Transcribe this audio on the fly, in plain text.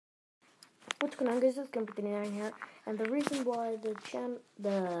What's going on, guys? It's Company9 here, and the reason why the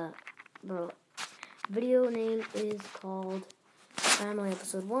video name is called Family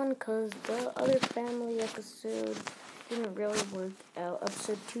Episode 1, because the other family episode didn't really work out.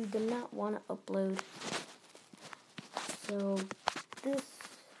 Episode 2 did not want to upload. So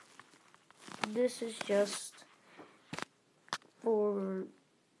this is just for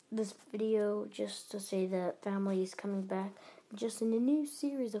this video, just to say that family is coming back, just in a new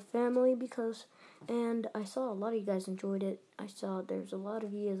series of family, and I saw a lot of you guys enjoyed it. I saw there's a lot of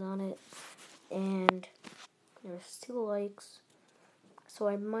views on it, and there's 2 likes, so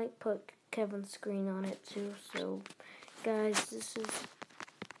I might put Kevin's screen on it too. So guys, this is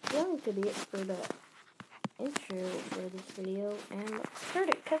going to be it for the intro for this video, and let's start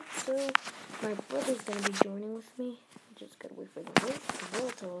it. So my brother's going to be joining with me. Just gotta wait for the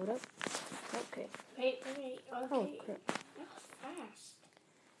world to load up. Okay. Wait, okay. Oh, crap. That's fast.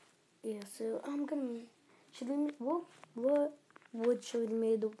 Yeah, so what wood should we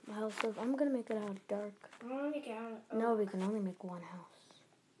make the house of? I'm gonna make it out of dark. I want to make it out of... No, we can only make one house.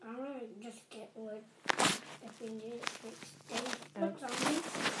 I want to just get wood. If we need it, what's on me?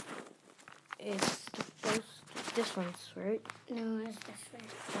 It's this one's, right? No, it's this way.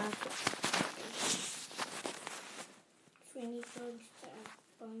 Okay. If we need wood to add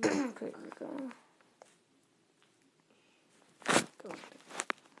bones. Okay, we're going. Go.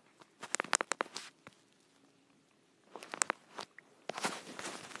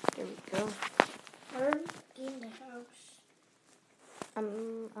 There we go. Where in the house? I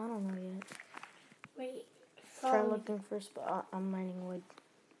don't know yet. Wait, Try looking for a spot. I'm mining wood.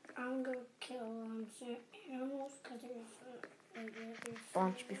 I'm gonna kill some animals because there's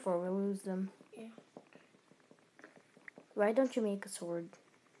Bunch before we lose them. Yeah. Why don't you make a sword?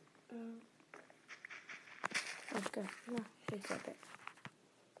 Okay, no, fix that there.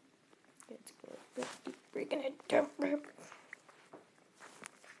 Let's go. We're gonna jump.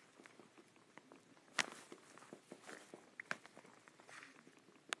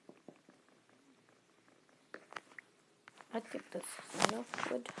 I think this is enough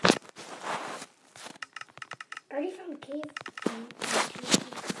wood. I already found a cave.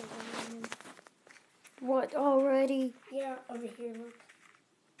 What, already? Yeah, over here, look.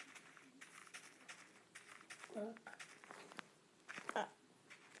 Look.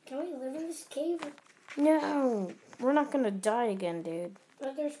 Can we live in this cave? No, we're not gonna die again, dude.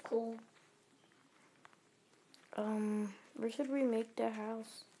 But there's coal. Where should we make the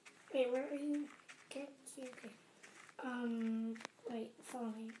house? Wait, where are you? Can't see. Okay. Wait,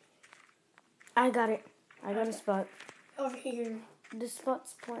 follow me. I got it. I got a spot. Over here. This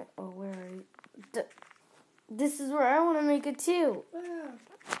spot's point. Oh, where are you? This is where I want to make it too. Wow.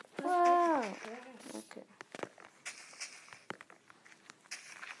 Wow. Okay.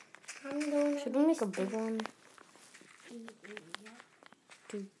 Should we make a big one?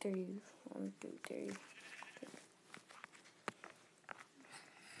 2, 3. 1, 2, 3.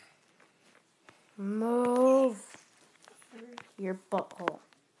 Move your butthole.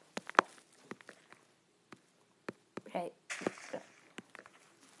 Hey.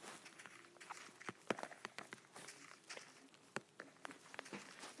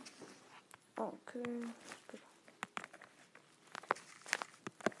 Okay.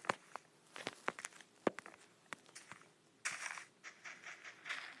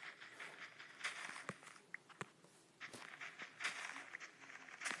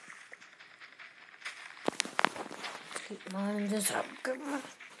 Keep lining this up. Come on.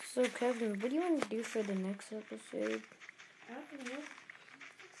 So, Kevin, what do you want to do for the next episode? I don't know.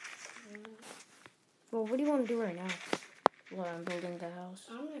 Well, what do you want to do right now? While I'm building the house.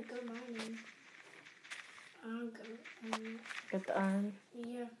 I'm gonna go mining. Get the iron?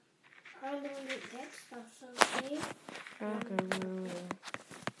 Yeah. I don't want to get stuff, so okay? Okay,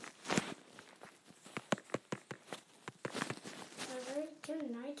 It turned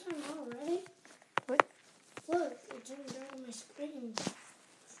nighttime already? What? Look, it turned down on my screen.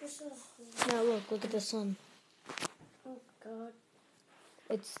 Now look at the sun. Oh god.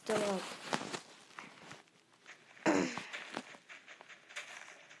 It's still up.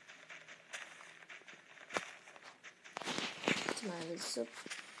 So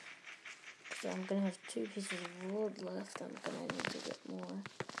I'm gonna have 2 pieces of wood left. I'm gonna need to get more.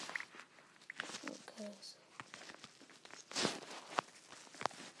 Okay, so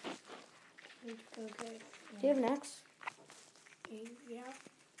Need to go get. do you have an axe? Yeah.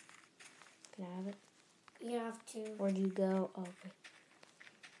 Can I have it? You have to. Where'd you go? Oh, okay.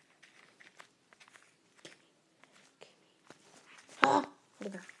 Ah!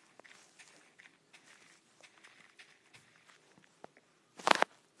 Where'd it go?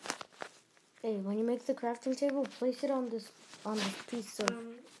 Hey, when you make the crafting table, place it on this piece of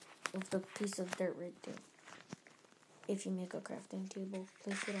the piece of dirt right there. If you make a crafting table,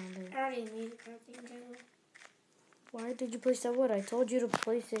 place it on there. I already made a crafting table. Why did you place that wood? I told you to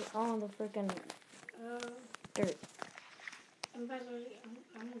place it on the freaking dirt. And by the way,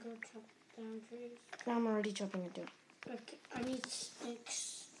 I'm gonna go chop down trees. I'm already chopping it down. Okay, I need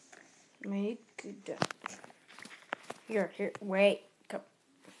sticks. Make it down. Here, wait. Come.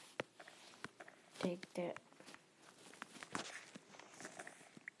 Take that.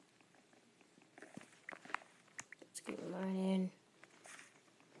 Let's get mine in.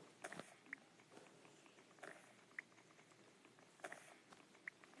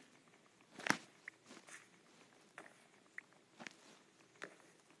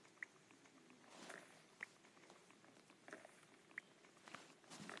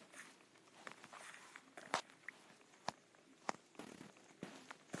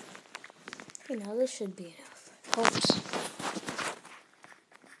 Okay, now this should be enough. Hopes.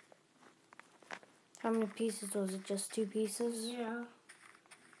 How many pieces was it? Just 2 pieces? Yeah.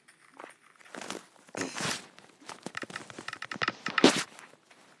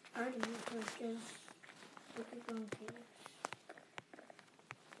 I already made those just look at them pigs.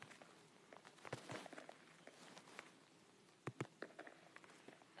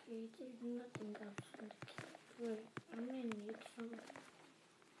 Okay, there's nothing else in the cave. Wait, I'm gonna need some.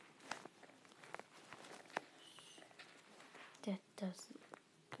 That doesn't look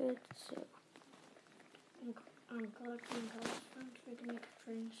good, so. I'm collecting cobblestones so we can make a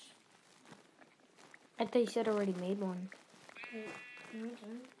furnace. I thought you said already made one. Wait, am I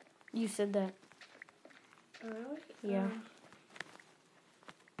done? You said that. Oh, really? Yeah.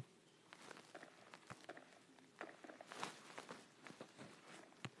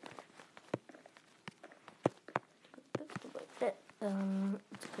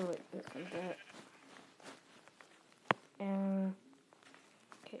 Let's go like this and that.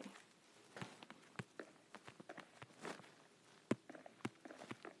 Okay.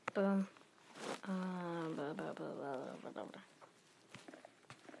 Boom. Blah, blah, blah, blah, blah, blah, blah.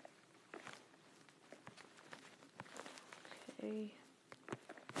 Okay.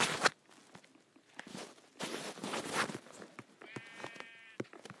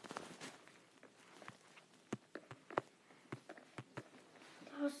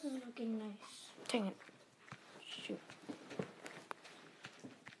 The house is looking nice. Dang it. Shoot.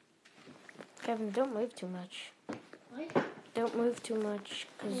 Kevin, don't move too much. What? Don't move too much,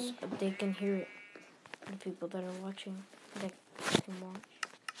 because they can hear it. The people that are watching, that can watch.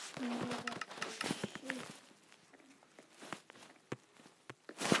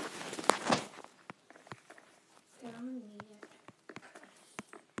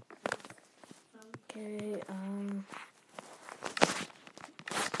 Okay,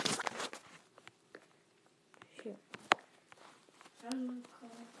 shoot. I don't know, Cole.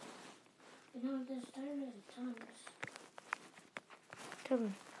 You know, there's tons.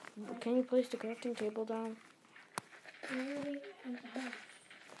 Kevin, can you place the crafting table down? It's already in the house.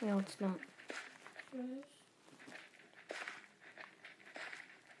 No, it's not. Sure is.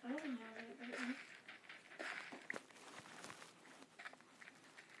 I don't have it right now.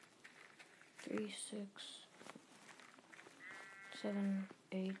 3, 6, 7,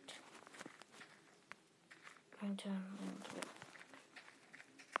 8, 9, 10, 11, 12.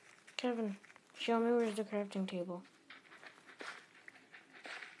 Kevin, show me where's the crafting table.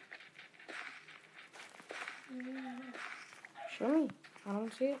 Show me. I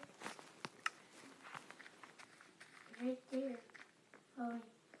don't see it. Right there. Oh,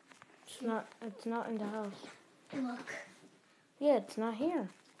 It's not in the house. look. Yeah, it's not here.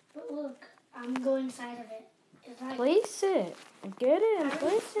 But look, I'm going inside of it. It's like, Place it. Get it and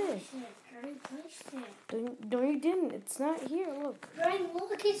place it. I already placed it. No, you didn't. It's not here. Look. Brian,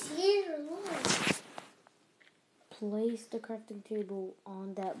 look, it's here. Look. Place the crafting table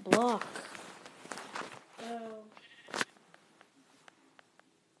on that block. Oh.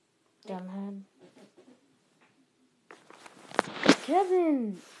 Dumbhead.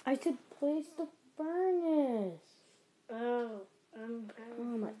 Kevin, I said place the furnace. Oh. Oh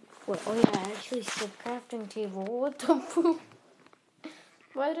my. What? Oh yeah, I actually said crafting table. What the poop?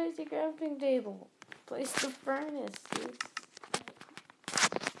 Why did I say crafting table? Place the furnace, dude.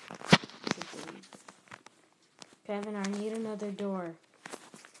 Kevin, I need another door.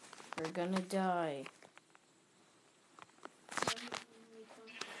 We're gonna die.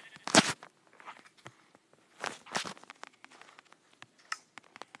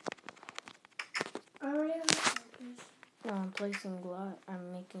 No, I'm placing glass.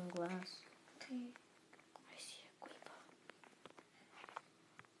 I'm making glass. Okay. I see a creeper.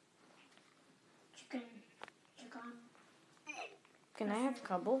 Can I have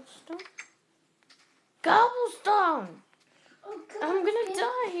cobblestone? Cobblestone! Oh, I'm gonna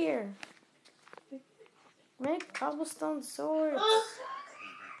die here. Make cobblestone swords.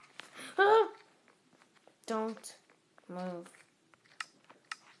 Ah! Don't move.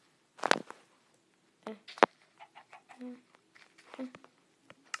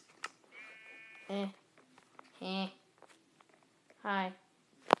 Hi.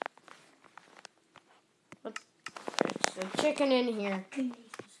 What? There's a chicken in here.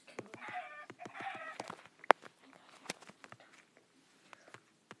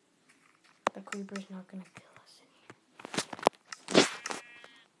 The creeper's not gonna kill us in here.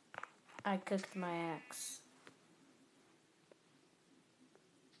 I cooked my axe.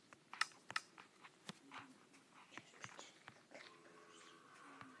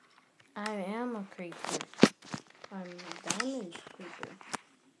 I am a creeper. I'm a diamond creeper.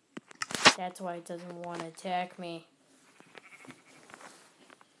 That's why it doesn't want to attack me.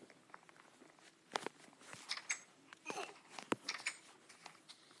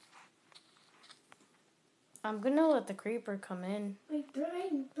 I'm gonna let the creeper come in. Wait,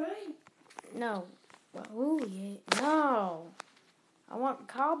 Brian. No. Well, ooh, yeah. No. I want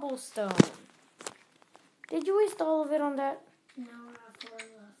cobblestone. Did you waste all of it on that? No, I have 4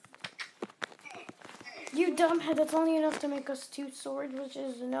 left. You dumbhead, that's only enough to make us 2 swords, which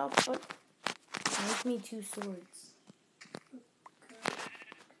is enough, but make me 2 swords.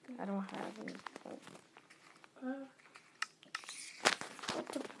 I don't have any. What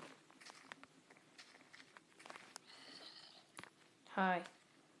the? Hi.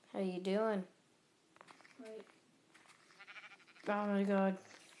 How you doing? Wait. Oh my god.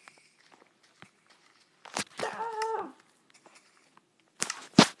 Ah!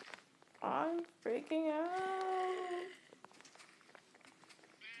 I'm freaking out.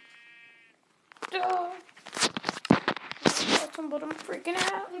 Ah! But I'm freaking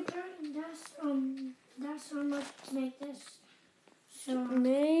out. Wait, Brian, that's how much to make this. So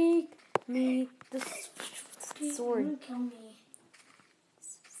Make me the sword. Don't kill me.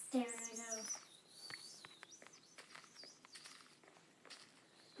 There I go.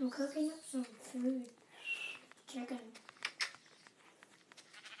 I'm cooking up some food. Chicken.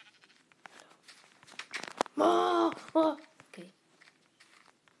 Oh, oh. Okay.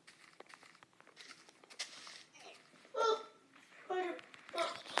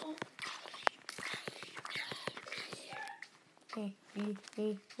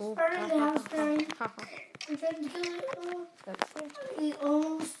 Part of the house, Brian. I'm trying to kill it. Oh. That's it. He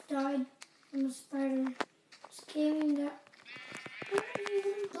almost died from the spider. Just came in that.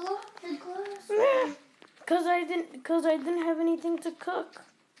 Block the glass. Cause I didn't have anything to cook.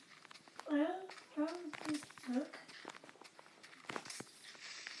 Well, just cook.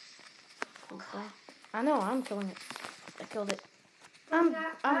 Okay. I know, I'm killing it. I killed it. I'm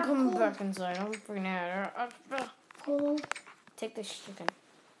coming back inside. I'm freaking out. Cool. Take this chicken.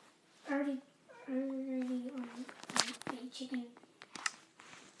 Already ate chicken.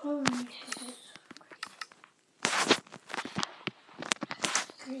 Oh, my God.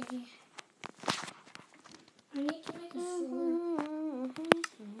 Crazy. I need to make a sword.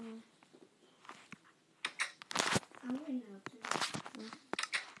 I wouldn't know to.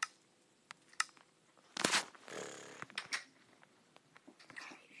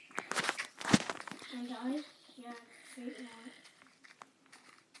 I died? Yeah, straight now.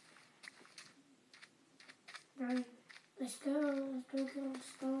 Right. Let's go kill the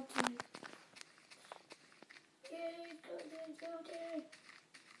skeleton. Yay, go.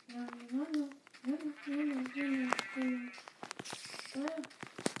 No.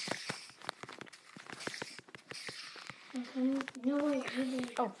 No way,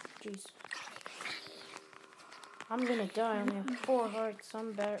 Oh, jeez. I'm gonna die. I only have 4 hearts.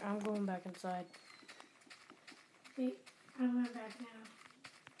 I'm going back inside. Wait, I'm going back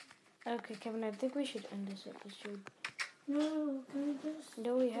now. Okay, Kevin, I think we should end this episode. No, can we just...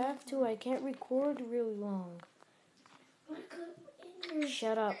 No, we have to. I can't record really long.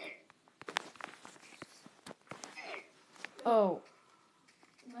 Shut up. Oh.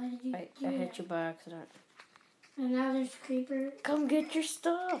 Why did you I hit you by accident. And now there's a creeper. Come get your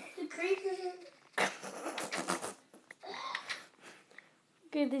stuff. The creeper.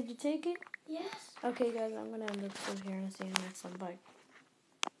 Okay, did you take it? Yes. Okay, guys, I'm going to end the episode here and see you next time. Bye.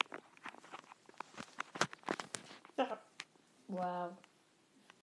 Wow.